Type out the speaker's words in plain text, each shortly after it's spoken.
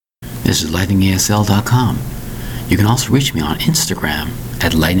This is lightningesl.com. You can also reach me on Instagram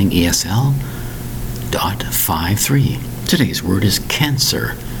at lightningesl.53. Today's word is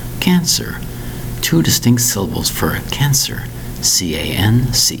cancer. Cancer. Two distinct syllables for cancer.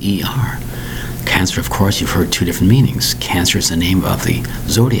 C-A-N-C-E-R. Cancer, of course, you've heard two different meanings. Cancer is the name of the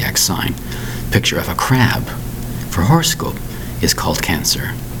zodiac sign. Picture of a crab for horoscope is called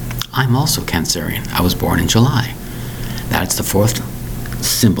Cancer. I'm also Cancerian. I was born in July. That's the fourth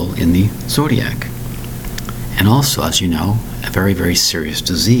symbol in the zodiac. And also, as you know, a very, very serious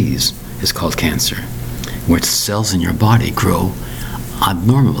disease is called cancer, where cells in your body grow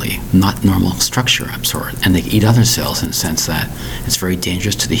abnormally, not normal structure, and they eat other cells in the sense that it's very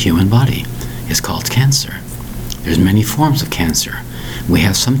dangerous to the human body. It's called cancer. There's many forms of cancer. We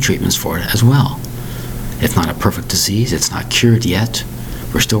have some treatments for it as well. It's not a perfect disease. It's not cured yet.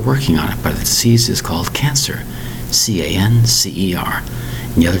 We're still working on it, but the disease is called cancer. C-A-N-C-E-R.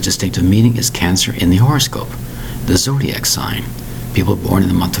 And the other distinctive meaning is cancer in the horoscope. The zodiac sign. People born in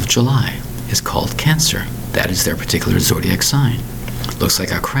the month of July is called Cancer. That is their particular zodiac sign. Looks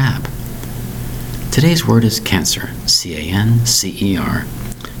like a crab. Today's word is cancer. C-A-N-C-E-R.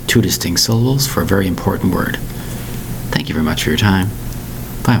 Two distinct syllables for a very important word. Thank you very much for your time.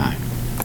 Bye-bye.